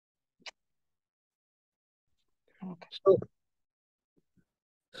Okay.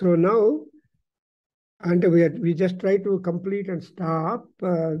 So now, and we just try to complete and stop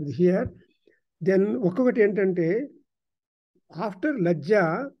here. Then ఒక్కొక్కటి ఏంటంటే, after lajja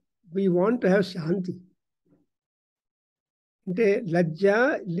we want to have shanti. అంటే lajja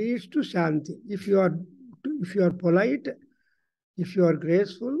leads to shanti. If you are polite, if you are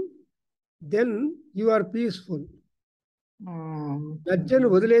graceful, then you are peaceful. లజ్జను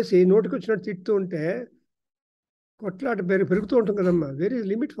వదిలేసి నోటికి వచ్చినట్టు తిడుతూ ఉంటే కొట్లాట పెరుగుతూ ఉంటుంది కదమ్మా. Very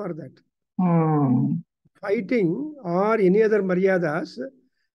limit for that. Fighting or any other maryadas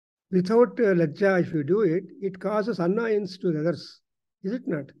without lajja, if you do it, it causes annoyance to the others. Is it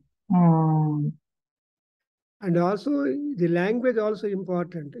not? And also the language also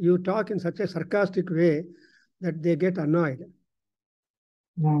important. You talk in such a sarcastic way that they get annoyed.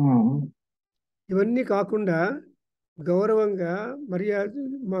 ఇవన్నీ కాకుండా గౌరవంగా మర్యాద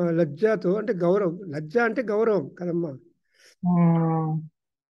లజ్జాతో, అంటే గౌరవం, లజ్జ అంటే గౌరవం కదమ్మా.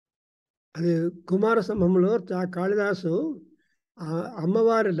 అది కుమార సంభవంలో కాళిదాసు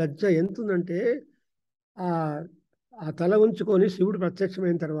అమ్మవారి లజ్జ ఎంతుందంటే, ఆ తల ఉంచుకొని శివుడు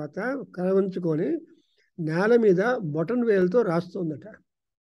ప్రత్యక్షమైన తర్వాత తల ఉంచుకొని నేల మీద బొటన్ వేలుతో రాస్తుందట.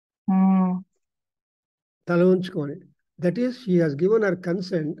 తల ఉంచుకొని. That is she has given her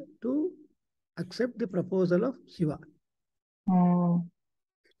consent to accept the proposal of Shiva.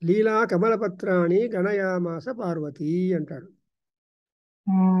 లీలా కమలపత్రాణి గణయామాస పార్వతి అంటాడు.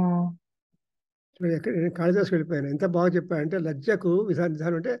 కాళిదాసు వెళ్ళిపోయాను. ఎంత బాగా చెప్పాడంటే లజ్జకు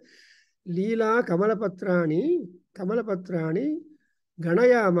విధానం అంటే లీలా కమలపత్రాణి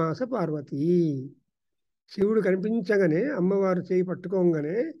గణయామాస పార్వతి. శివుడు కనిపించగానే అమ్మవారు చేయి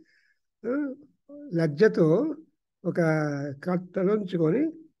పట్టుకోగానే లజ్జతో ఒక తలంచుకొని,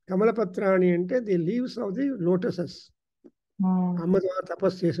 కమలపత్రాణి అంటే the leaves of the lotuses. అమ్మ ద్వారా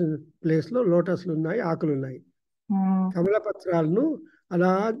తపస్సు చేసిన ప్లేస్ లో లోటస్లు ఉన్నాయి, ఆకులు ఉన్నాయి. కమలపత్రాలను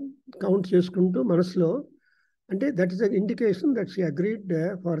అలా కౌంట్ చేసుకుంటూ మనసులో, అంటే that is indication that she agreed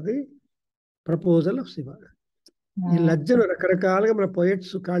for the proposal of Shiva. ఈ లజ్జను రకరకాలుగా మన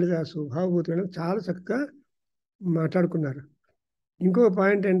పోయట్స్ కాళిదాసు, భావభూతులు చాలా చక్కగా మాట్లాడుకున్నారు. ఇంకో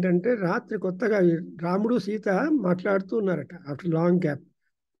పాయింట్ ఏంటంటే, రాత్రి కొత్తగా రాముడు సీత మాట్లాడుతూ ఉన్నారట ఆఫ్టర్ లాంగ్ గ్యాప్.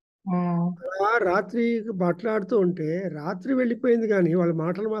 అలా రాత్రి మాట్లాడుతూ ఉంటే రాత్రి వెళ్ళిపోయింది కానీ వాళ్ళ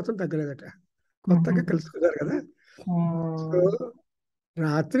మాటలు మాత్రం తగ్గలేదట. కొత్తగా కలుసుకున్నారు కదా. సో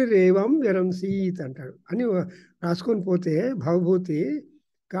రాత్రి రేవం విరం సీత అంటాడు అని రాసుకొని పోతే భవభూతి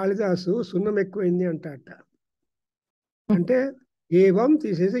కాళిదాసు సున్నం ఎక్కువైంది అంటాడట. అంటే ఏవం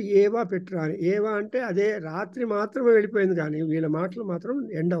తీసేసి ఏవా పెట్టురా అని. ఏవా అంటే అదే రాత్రి మాత్రమే వెళ్ళిపోయింది కానీ వీళ్ళ మాటలు మాత్రం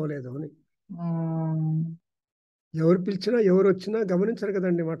ఎండ్ అవ్వలేదు అని. ఎవరు పిలిచినా ఎవరు వచ్చినా గమనించరు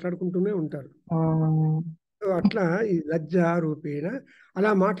కదండి, మాట్లాడుకుంటూనే ఉంటారు. సో అట్లా ఈ లజ్జ రూపేణ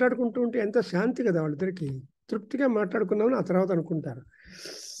అలా మాట్లాడుకుంటూ ఉంటే ఎంత శాంతి కదా వాళ్ళిద్దరికి. తృప్తిగా మాట్లాడుకున్నామని ఆ తర్వాత అనుకుంటారు.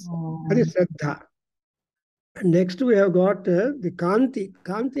 అది శ్రద్ధ. Next we have got the కాంతి.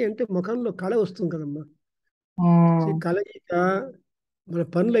 కాంతి అంటే ముఖంలో కళ వస్తుంది కదమ్మా. కలయిక మన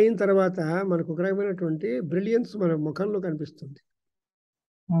పనులు అయిన తర్వాత మనకు ఒక రకమైనటువంటి బ్రిలియన్స్ మన ముఖంలో కనిపిస్తుంది.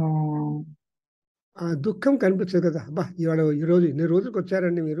 ఆ దుఃఖం కనిపించదు కదా. అబ్బా ఇవాళ ఈరోజు ఇన్ని రోజులకు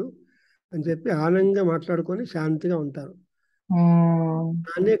వచ్చారండి మీరు అని చెప్పి ఆనందంగా మాట్లాడుకొని శాంతిగా ఉంటారు.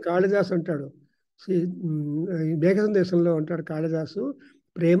 దాన్నే కాళిదాసు అంటాడు. మేఘ సందేశంలో అంటాడు కాళిదాసు,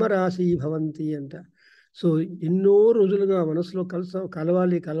 ప్రేమ రాశి భవంతి అంట. సో ఎన్నో రోజులుగా మనసులో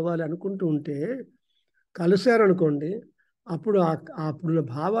కలవాలి అనుకుంటూ ఉంటే కలిశారనుకోండి, అప్పుడు అప్పుడు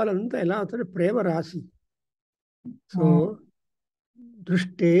భావాలంతా ఎలా అవుతాయి, ప్రేమ రాశి. సో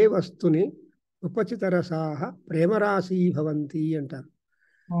దృష్టే వస్తుని ఉపచిత రసాహ ప్రేమరాశి భవంతి అంటారు.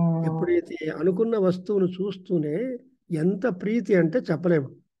 ఎప్పుడైతే అనుకున్న వస్తువును చూస్తూనే ఎంత ప్రీతి అంటే చెప్పలేము.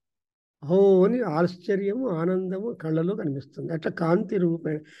 ఓ అని ఆశ్చర్యము, ఆనందము కళ్ళలో కనిపిస్తుంది. అట్లా కాంతి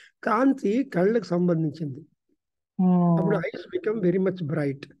రూపే, కాంతి కళ్ళకు సంబంధించింది. అప్పుడు ice become very much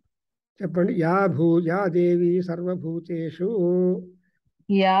bright. చెప్పండి. యా దేవి సర్వభూతేషు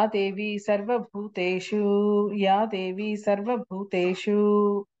యా దేవి సర్వభూతేషు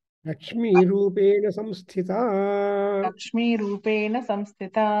లక్ష్మీ రూపేణ సంస్థిత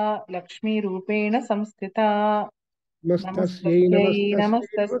నమస్తస్యై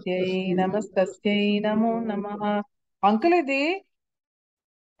నమో నమః. అంకుల్ ఇది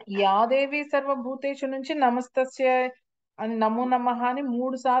యాదేవి సర్వభూతేషు నుంచి నమస్తస్య అని నమో నమః అని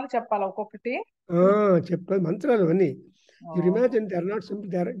 3 సార్లు చెప్పాలి ఒక్కొక్కటి. చెప్పాలి. మంత్రాలు అన్నీ. You imagine they are not simple,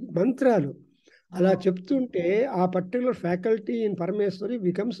 they are మంత్రాలు. అలా చెప్తుంటే ఆ particular faculty in Parameshwari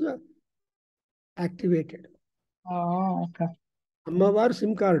becomes activated. అమ్మవారు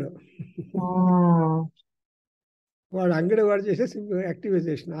సిమ్ కార్డు, వాడు అంగడి వాడు చేసే సిమ్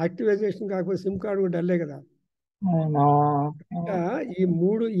యాక్టివైజేషన్ కాకపోతే సిమ్ కార్డు కూడా డల్లే కదా.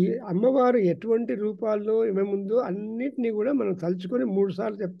 ఈ అమ్మవారు ఎటువంటి రూపాల్లో ఏమేముందో అన్నిటినీ కూడా మనం తలుచుకొని 3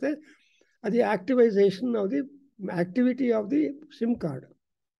 సార్లు చెప్తే అది యాక్టివైజేషన్ of the activity of the SIM card.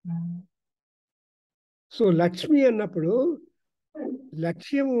 So Lakshmi అన్నప్పుడు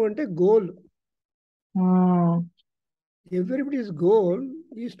లక్ష్యము అంటే goal. Everybody's goal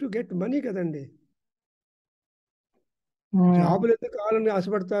is to get money కదండి. జాబులు ఎందుకు కావాలని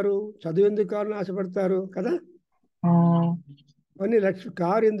ఆశపడతారు, చదువు ఎందుకు కావాలని ఆశపడతారు కదా. అని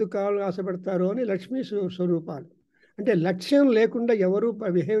కారు ఎందుకు కావాలని ఆశపడతారు అని లక్ష్మీ స్వరూపాలు. అంటే లక్ష్యం లేకుండా ఎవరు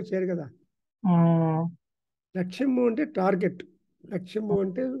బిహేవ్ చేయరు కదా. లక్ష్యము అంటే టార్గెట్, లక్ష్యము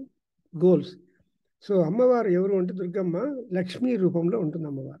అంటే గోల్స్. సో అమ్మవారు ఎవరు అంటే దుర్గమ్మ లక్ష్మీ రూపంలో ఉంటుంది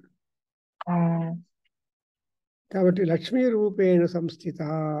అమ్మవారు. కాబట్టి లక్ష్మీ రూపేణ సంస్థిత.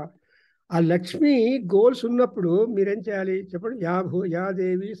 ఆ లక్ష్మి గోల్స్ ఉన్నప్పుడు మీరేం చేయాలి చెప్పండి. యా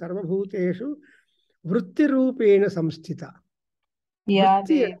దేవి సర్వభూతేషు వృత్తి రూపేణ సంస్థిత.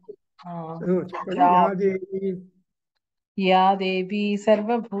 వృత్తి చెప్పండి. యా దేవి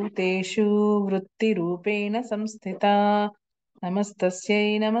సర్వభూతేషు వృత్తిరూపేణ సంస్థితా నమస్తస్యై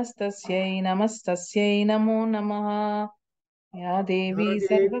నమస్తస్యై నమస్తస్యై నమో నమః. యా దేవి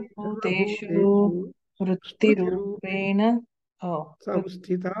సర్వభూతేషు వృత్తిరూపేణ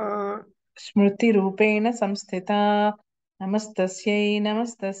సంస్థితా స్మృతిరూపేణ సంస్థితా నమస్తస్యై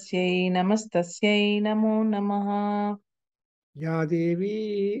నమస్తస్యై నమస్తస్యై నమో నమః. యా దేవి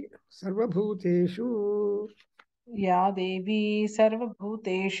సర్వభూతేషు యా దేవి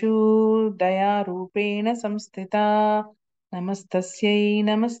సర్వభూతేషు దయారూపేణ సంస్థితా నమస్తస్యై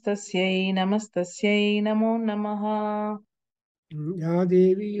నమస్తస్యై నమస్తస్యై నమో నమః. యా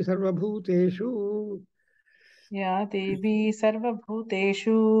దేవి సర్వభూతేషు యా దేవి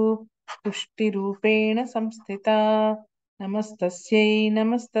సర్వభూతేషు పుష్టిరూపేణ సంస్థితా నమస్తస్యై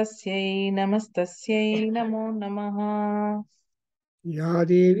నమస్తస్యై నమస్తస్యై నమో నమః. యా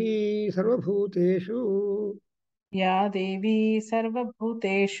దేవి సర్వభూతేషు యా దేవి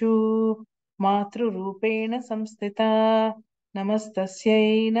సర్వభూతేషు మాతృరూపేణ సంస్థితా నమస్తస్యై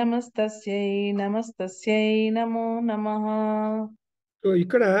నమస్తస్యై నమస్తస్యై నమో నమః. సో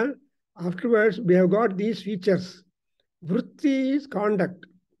ఇక్కడ afterwards we have got these features. వృత్తి ఈజ్ కాండక్ట్,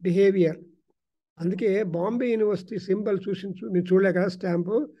 బిహేవియర్. అందుకే బాంబే యూనివర్సిటీ సింబల్ మీరు చూడలే కదా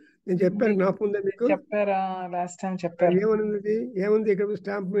స్టాంపు. నేను చెప్పాను, జ్ఞాపకం ఉందా మీకు? చెప్పారా? లాస్ట్ టైం చెప్పారు. ఏముంది ఇక్కడ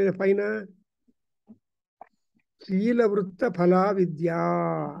స్టాంప్ మీద పైన? శీల వృత్త ఫలా విద్య.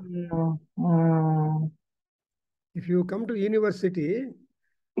 If you come to university,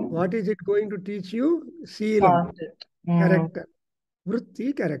 what is it going to teach you? Seelam, character. వృత్తి,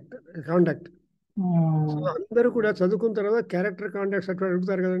 క్యారెక్టర్, కాండక్ట్. సో అందరూ కూడా చదువుకున్న తర్వాత క్యారెక్టర్, కాండక్ట్ సర్టిఫికేట్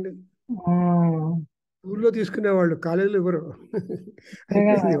అడుగుతారు కదండి. స్కూల్లో తీసుకునేవాళ్ళు, కాలేజీలో ఇవ్వరు.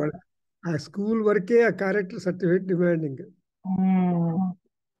 అయిపోయింది వాళ్ళు ఆ స్కూల్ వరకే ఆ క్యారెక్టర్ సర్టిఫికేట్ డిమాండింగ్.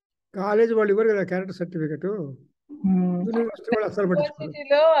 కాలేజ్ వాళ్ళు ఇవ్వరు కదా క్యారెక్టర్ సర్టిఫికేట్.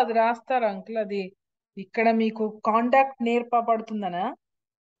 యూనివర్సిటీలో అది రాస్తారు అంకుల్. అది ఇక్కడ మీకు కాంటాక్ట్ నేర్పబడుతుందనా?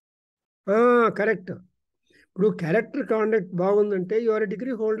 కరెక్ట్. ఇప్పుడు క్యారెక్టర్ కాండక్ట్ బాగుందంటే యువర్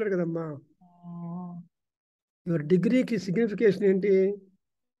డిగ్రీ హోల్డర్ కదమ్మా. యువర్ డిగ్రీకి సిగ్నిఫికేషన్ ఏంటి?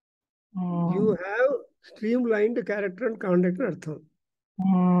 You have stream lined character and conduct అని అర్థం.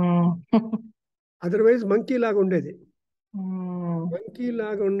 అదర్వైజ్ మంకీ లాగా ఉండేది. మంకీ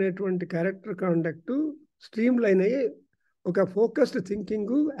లాగా ఉండేటువంటి క్యారెక్టర్ కాండక్ట్ స్ట్రీమ్ లైన్ అయ్యి ఒక ఫోకస్డ్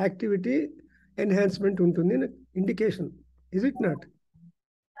థింకింగ్, యాక్టివిటీ, ఎన్హాన్స్మెంట్ ఉంటుంది ఇండికేషన్. Is it not?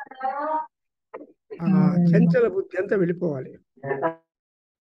 చంచల బుద్ధి అంతా వెళ్ళిపోవాలి.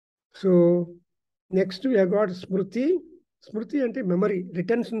 So next we have got స్మృతి. స్మృతి అంటే మెమరీ,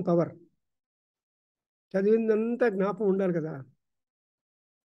 రిటెన్షన్ పవర్. చదివిందంతా జ్ఞాపకం ఉండాలి కదా.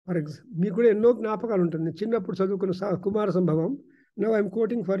 ఫర్ ఎగ్జాంపుల్ మీకు కూడా ఎన్నో జ్ఞాపకాలు ఉంటుంది. చిన్నప్పుడు చదువుకున్న కుమార సంభవం now I'm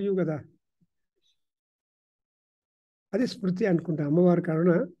quoting for you కదా. అది స్మృతి అనుకుంటా అమ్మవారి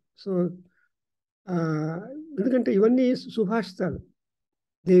కరుణ. సో ఎందుకంటే ఇవన్నీ సుభాషితాలు.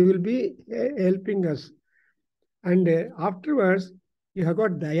 They will be helping us. And afterwards you have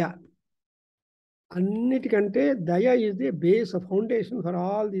got దయ. అన్నిటికంటే దయ is the base of foundation for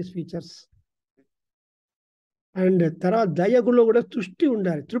all these features. And తర్వాత దయగులో కూడా తృష్టి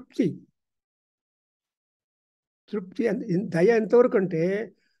ఉండాలి, తృప్తి. దయ ఎంతవరకు అంటే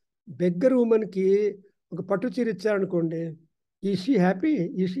బెగ్గర్ ఉమెన్కి ఒక పట్టు చీర ఇచ్చారనుకోండి, ఈ she happy,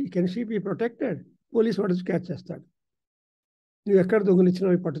 can she be protected? Police వాడు క్యాచ్ చేస్తాడు. నువ్వు ఎక్కడ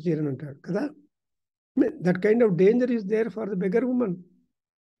దొంగలిచ్చినావు ఈ పట్టు చీరని అంటాడు కదా. That kind of danger is there for the beggar women.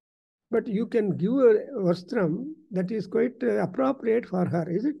 But you can give వస్త్రం that is quite appropriate for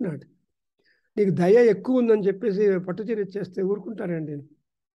her. Is it not? నీకు దయ ఎక్కువ ఉందని చెప్పేసి పట్టు చీర ఇచ్చేస్తే ఊరుకుంటారండి.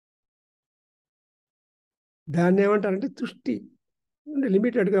 దాన్ని ఏమంటారంటే తుష్టి,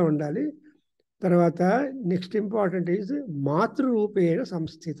 లిమిటెడ్గా ఉండాలి. తర్వాత నెక్స్ట్ ఇంపార్టెంట్ ఈజ్ మాతృరూపేణ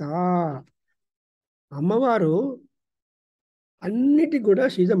సంస్థిత. అమ్మవారు అన్నిటికి కూడా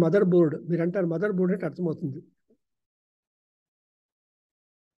షీజ్ అ మదర్ బోర్డ్. మీరు అంటారు మదర్ బోర్డ్ అంటే అర్థమవుతుంది.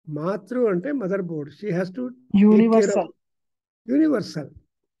 మాతృ అంటే mother board. She has to take care of universal.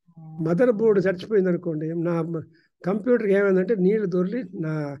 Mother board చచ్చిపోయింది అనుకోండి, నా కంప్యూటర్కి ఏమైందంటే నీళ్లు దొరికి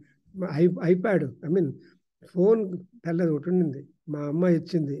నా ఐప్యాడ్ ఫోన్ తెల్లది ఒకటి ఉండింది, మా అమ్మాయి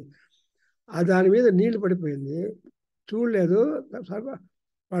ఇచ్చింది, దాని మీద నీళ్లు పడిపోయింది, చూడలేదు,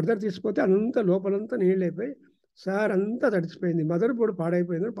 ఫర్దర్ తీసుకుపోతే అంతా లోపలంతా నీళ్ళు అయిపోయి సార్ అంతా తడిచిపోయింది, మదర్ బోర్డు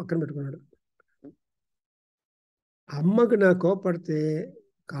పాడైపోయిందని పక్కన పెట్టుకున్నాడు. అమ్మకు నా కోపడితే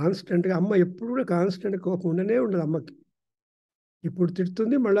కాన్స్టెంట్గా, అమ్మ ఎప్పుడు కూడా కాన్స్టెంట్ కోపం ఉండనే ఉండదు అమ్మకి. ఇప్పుడు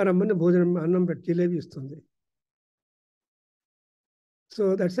తిడుతుంది, మళ్ళీ రమ్మని భోజనం అన్నం పెట్టి జిలేబీ ఇస్తుంది. సో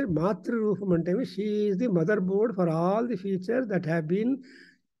దట్స్ ఎ మాతృరూపం అంటే she is the mother board for all the features that have been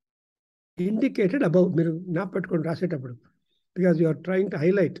indicated above. మీరు జ్ఞాపకం పెట్టుకొని రాసేటప్పుడు, because you are trying to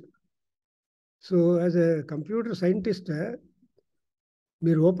highlight. So as a computer scientist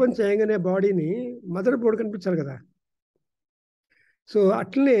మీరు ఓపెన్ చేయగానే బాడీని మదర్ బోర్డ్ కనిపించాలి కదా. సో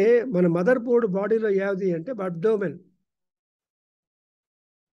అట్లనే మన మదర్ బోర్డ్ బాడీలో ఏది అంటే అబ్డోమెన్.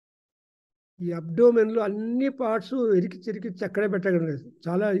 ఈ అబ్డోమెన్లో అన్ని పార్ట్స్ ఇరికిచ్చి అక్కడే పెట్టగలరు,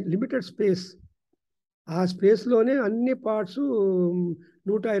 చాలా లిమిటెడ్ స్పేస్. ఆ స్పేస్లోనే అన్ని పార్ట్స్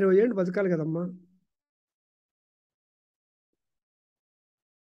 120 ఏళ్ళు బతకాలి కదమ్మా.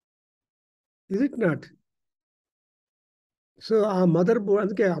 Is it not? సో ఆ మదర్ బోర్డ్,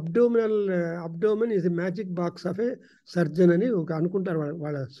 అందుకే abdomen is the magic box of A surgeon అని ఒక అనుకుంటారు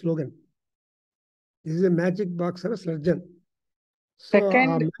వాళ్ళ slogan. Is a magic box of A surgeon. So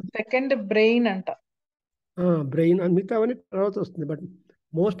second brain అంట. బ్రెయిన్ మిగతావన్నీ తర్వాత వస్తుంది. బట్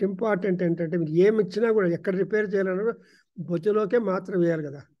మోస్ట్ ఇంపార్టెంట్ ఏంటంటే మీరు ఏమి ఇచ్చినా కూడా ఎక్కడ రిపేర్ చేయాలన్నా కూడా బొజ్జలోకే మాత్రం వేయాలి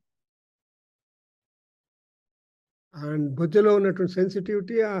కదా. అండ్ బొజ్జలో ఉన్నటువంటి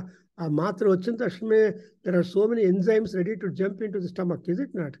సెన్సిటివిటీ, ఆ మాత్ర వచ్చిన తక్షణమే there are so many enzymes ready to jump in to the stomach. Is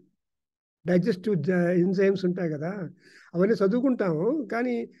it not? Digestive enzymes ఉంటాయి కదా, అవన్నీ చదువుకుంటాము,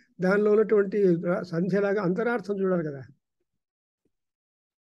 కానీ దానిలో ఉన్నటువంటి సంధ్యలాగా అంతరార్థం చూడాలి కదా.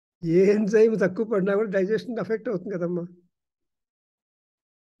 ఏ ఎంజైమ్ తక్కువ పడినా కూడా డైజెషన్ అఫెక్ట్ అవుతుంది కదమ్మా.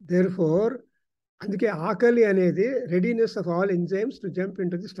 దేర్ఫోర్ అందుకే ఆకలి అనేది readiness of all enzymes to jump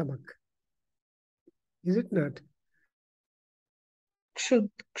in to the stomach. Is it not?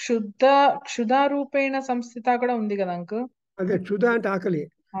 క్షుధారూపేణ సంస్థిత కూడా ఉంది కదా అంకు. అదే క్షుధ అంటే ఆకలి.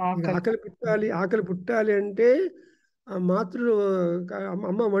 ఆకలి పుట్టాలి అంటే మాతృ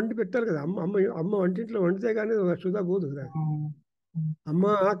అమ్మ వండి పెట్టాలి కదా. అమ్మ వంటింట్లో వండితే కానీ క్షుధ పోదు కదా. అమ్మ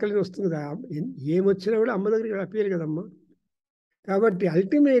ఆకలిని వస్తుంది కదా, ఏమొచ్చినా కూడా అమ్మ దగ్గరికి అప్పేయాలి కదమ్మా. కాబట్టి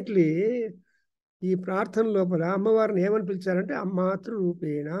అల్టిమేట్లీ ఈ ప్రార్థన లోపల అమ్మవారిని ఏమని పిలిచారంటే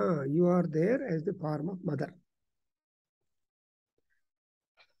మాతృరూపేణ, you are there as the form of mother.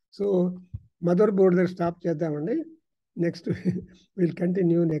 So mother board దగ్గర స్టాప్ చేద్దామండి. Next will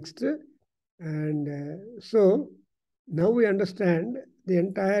continue next. And so now we understand the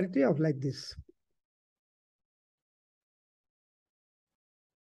entirety of like this.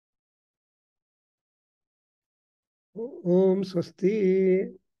 ఓం స్వస్తి.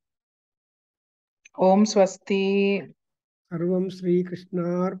 ఓం స్వస్తి. సర్వం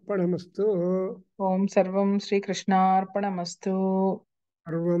శ్రీకృష్ణార్పణమస్తు. ఓం సర్వం శ్రీకృష్ణార్పణమస్తు.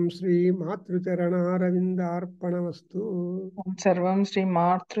 సర్వం శ్రీ మాతృచరణారవిందార్పణమస్తు. ఓం సర్వం శ్రీ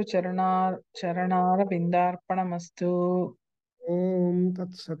మాతృచరణారవిందార్పణమస్తు. ఓం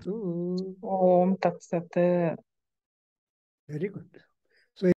తత్సతు. ఓం తత్సత్. Very good.